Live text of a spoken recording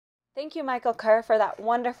Thank you, Michael Kerr, for that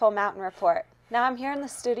wonderful mountain report. Now I'm here in the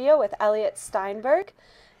studio with Elliot Steinberg.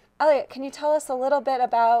 Elliot, can you tell us a little bit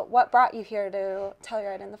about what brought you here to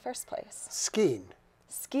Telluride in the first place? Skiing.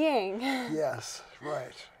 Skiing. Yes,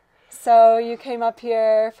 right. So you came up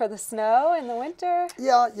here for the snow in the winter?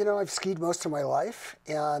 Yeah, I've skied most of my life,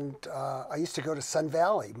 and I used to go to Sun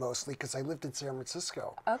Valley mostly because I lived in San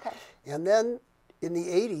Francisco. Okay. And then in the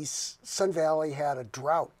 80s, Sun Valley had a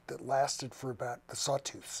drought that lasted for about, the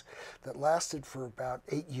sawtooths, that lasted for about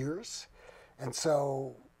 8 years. And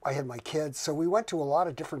so I had my kids, so we went to a lot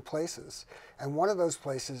of different places. And one of those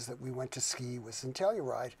places that we went to ski was in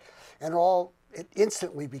Telluride. And it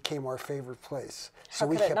instantly became our favorite place. So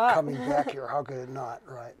we kept coming back here. How could it not,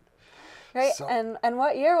 right? Right, so, and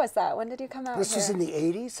what year was that? When did you come out This here? was in the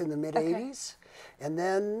 80s, in the mid-80s. Okay. And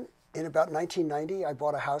then in about 1990, I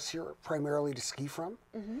bought a house here primarily to ski from.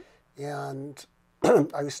 Mm-hmm. And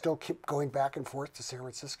I was still keep going back and forth to San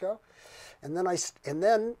Francisco. And then I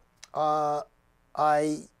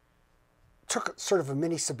took sort of a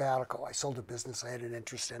mini sabbatical. I sold a business I had an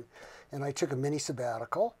interest in, and I took a mini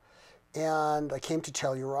sabbatical, and I came to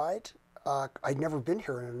Telluride. I'd never been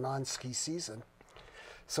here in a non-ski season.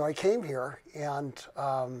 So I came here, and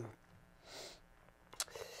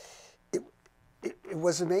it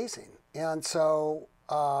was amazing. And so,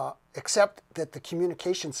 except that the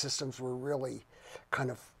communication systems were really kind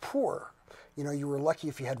of poor. You were lucky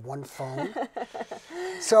if you had one phone.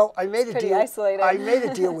 So I made a deal. Isolated. I made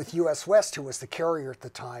a deal with US West, who was the carrier at the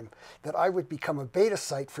time, that I would become a beta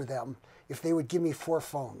site for them if they would give me 4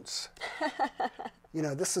 phones.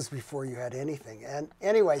 This is before you had anything. And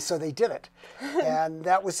anyway, so they did it. And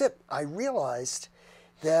that was it. I realized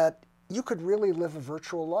that you could really live a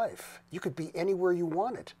virtual life. You could be anywhere you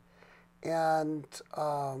wanted. And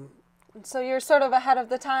so you're sort of ahead of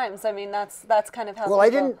the times. I mean, that's kind of how. Well, I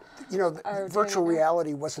didn't. Virtual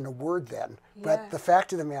reality wasn't a word then, but Yeah. the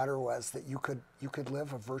fact of the matter was that you could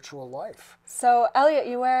live a virtual life. So, Elliot,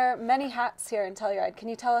 you wear many hats here in Telluride. Can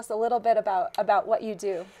you tell us a little bit about what you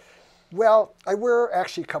do? Well, I wear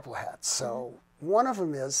actually a couple of hats. So one of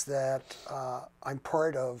them is that I'm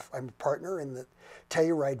a partner in the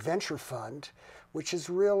Telluride Venture Fund, which is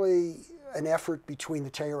really an effort between the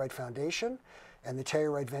Telluride Foundation and the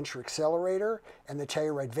Telluride Venture Accelerator and the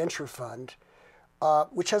Telluride Venture Fund,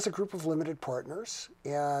 which has a group of limited partners.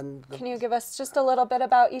 And can you give us just a little bit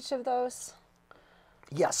about each of those?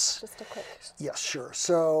 Yes. Just a quick. Yes, sure.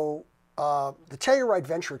 So the Telluride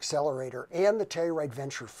Venture Accelerator and the Telluride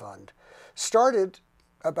Venture Fund started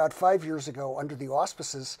about 5 years ago under the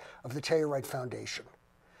auspices of the Telluride Foundation.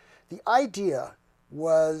 The idea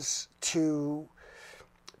was to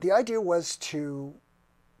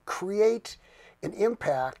create an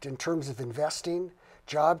impact in terms of investing,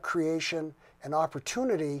 job creation, and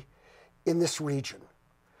opportunity in this region.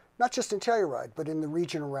 Not just in Telluride, but in the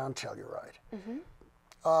region around Telluride.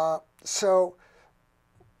 Mm-hmm. So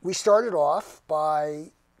we started off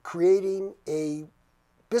by creating a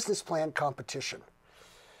business plan competition.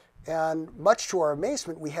 And much to our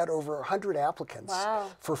amazement, we had over 100 applicants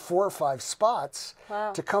for 4 or 5 spots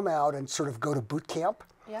to come out and sort of go to boot camp.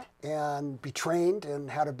 Yeah. And be trained in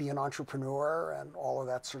how to be an entrepreneur and all of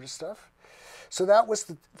that sort of stuff. So that was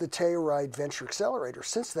the Telluride Venture Accelerator.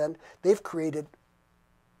 Since then, they've created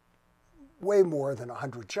way more than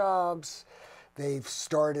 100 jobs. They've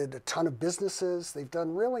started a ton of businesses. They've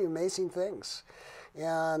done really amazing things.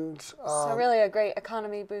 And so really a great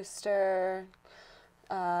economy booster,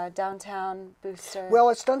 downtown booster. Well,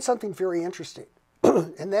 it's done something very interesting.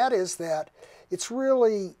 And that is that it's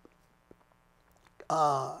really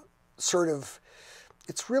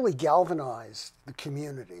it's really galvanized the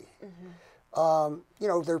community. Mm-hmm.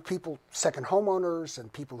 There are people, second homeowners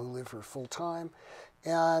and people who live here full time.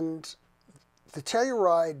 And the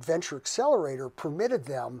Telluride Venture Accelerator permitted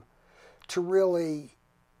them to really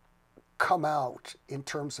come out in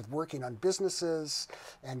terms of working on businesses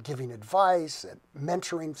and giving advice and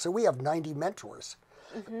mentoring. So we have 90 mentors,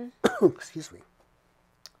 excuse me,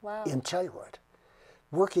 in Telluride,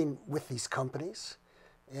 working with these companies.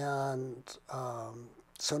 And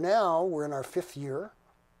so now we're in our 5th year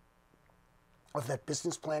of that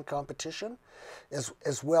business plan competition,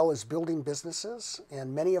 as well as building businesses.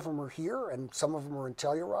 And many of them are here, and some of them are in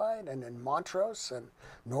Telluride and in Montrose and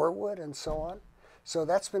Norwood and so on. So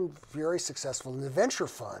that's been very successful. And the Venture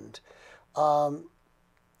Fund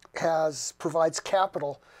provides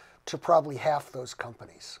capital to probably half those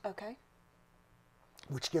companies. Okay.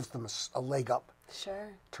 Which gives them a leg up.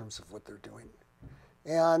 Sure. In terms of what they're doing.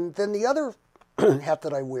 And then the other hat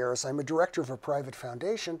that I wear is I'm a director of a private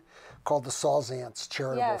foundation called the Saul Zaentz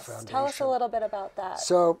Charitable Foundation. Yes, tell us a little bit about that.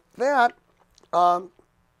 So that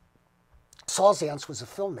Saul Zaentz was a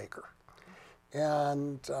filmmaker.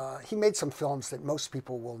 And he made some films that most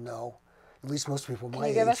people will know, at least most people my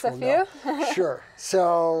age will know. Can you give us a few? Sure.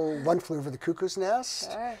 So, One Flew Over the Cuckoo's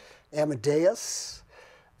Nest, Sure. Amadeus,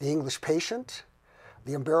 The English Patient,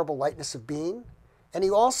 The Unbearable Lightness of Being. And he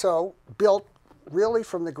also built, really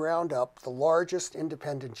from the ground up, the largest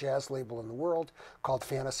independent jazz label in the world called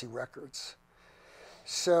Fantasy Records.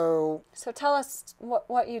 So tell us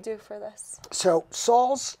what you do for this. So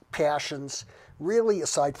Saul's passions, really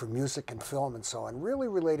aside from music and film and so on, really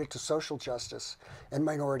related to social justice and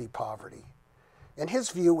minority poverty. And his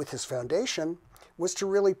view with his foundation was to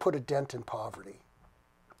really put a dent in poverty.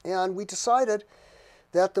 And we decided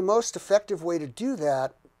that the most effective way to do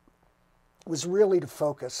that was really to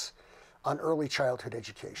focus on early childhood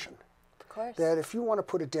education. Of course. That if you want to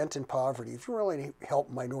put a dent in poverty, if you really help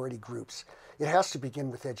minority groups, it has to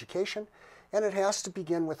begin with education, and it has to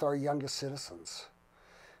begin with our youngest citizens.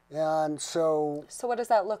 And so... So what does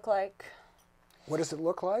that look like? What does it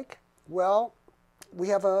look like? Well, we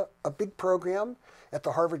have a big program at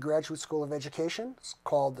the Harvard Graduate School of Education. It's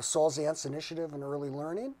called the Saul Zaentz Initiative in Early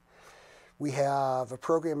Learning. We have a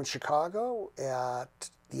program in Chicago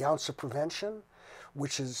at the Ounce of Prevention,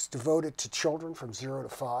 which is devoted to children from 0 to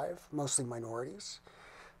 5, mostly minorities.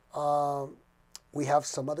 We have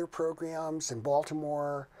some other programs in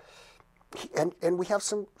Baltimore, and we have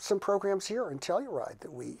some programs here in Telluride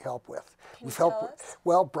that we help with. Can you tell us?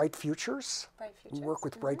 Well, Bright Futures. Bright Futures. We work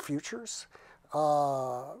with Bright Futures.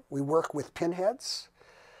 We work with Pinheads,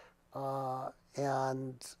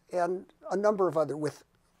 and a number of other with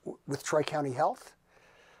Tri-County Health,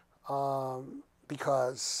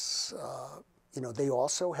 because they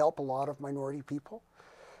also help a lot of minority people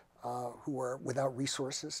who are without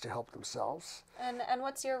resources to help themselves. And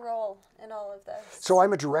what's your role in all of this? So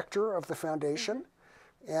I'm a director of the foundation,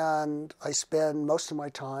 and I spend most of my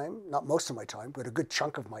time, not most of my time, but a good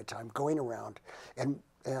chunk of my time going around and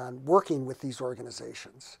working with these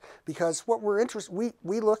organizations. Because what we're interested,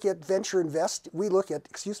 we look at we look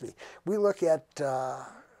at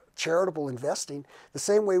charitable investing the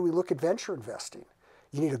same way we look at venture investing.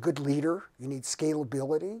 You need a good leader, you need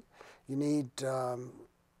scalability, you need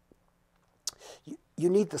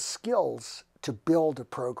the skills to build a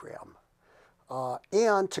program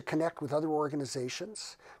and to connect with other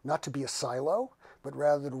organizations, not to be a silo, but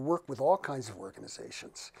rather to work with all kinds of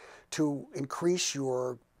organizations to increase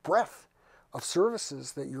your breadth of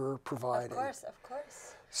services that you're providing. Of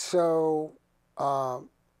course. So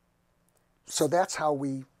that's how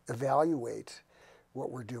we evaluate what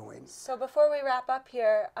we're doing. So before we wrap up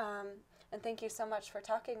here, and thank you so much for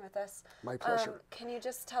talking with us. My pleasure. Can you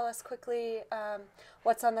just tell us quickly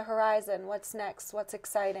what's on the horizon, what's next, what's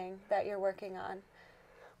exciting that you're working on?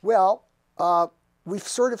 Well, we've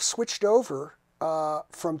sort of switched over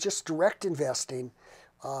from just direct investing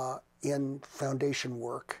in foundation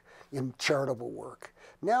work, in charitable work.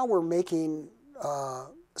 Now we're making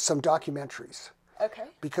some documentaries. Okay.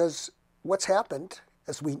 Because what's happened,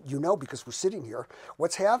 as because we're sitting here,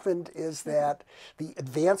 what's happened is that the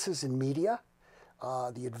advances in media,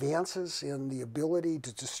 the advances in the ability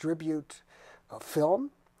to distribute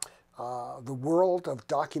film, the world of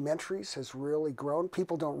documentaries has really grown.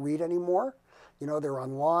 People don't read anymore. They're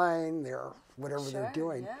online, they're whatever they're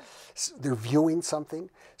doing. Yeah. They're viewing something.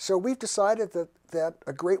 So we've decided that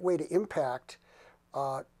a great way to impact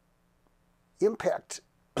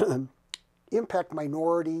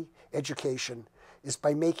minority education is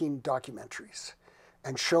by making documentaries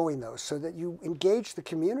and showing those so that you engage the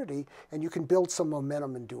community and you can build some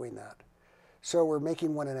momentum in doing that. So we're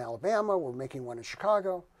making one in Alabama, we're making one in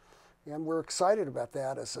Chicago, and we're excited about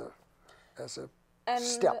that as a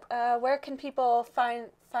step. Where can people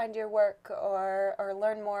find your work or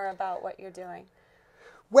learn more about what you're doing?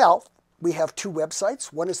 Well, we have two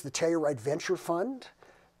websites. One is the Telluride Venture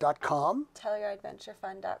Fund.com.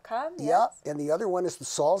 TellurideVentureFund.com. Yes. Yeah, and the other one is the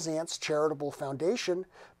Saul Zaentz Charitable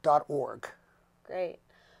Foundation.org. Great.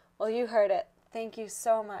 Well, you heard it. Thank you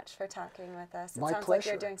so much for talking with us. It My sounds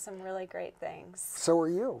pleasure. like you're doing some really great things. So are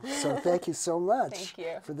you. So thank you so much Thank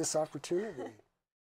you. for this opportunity.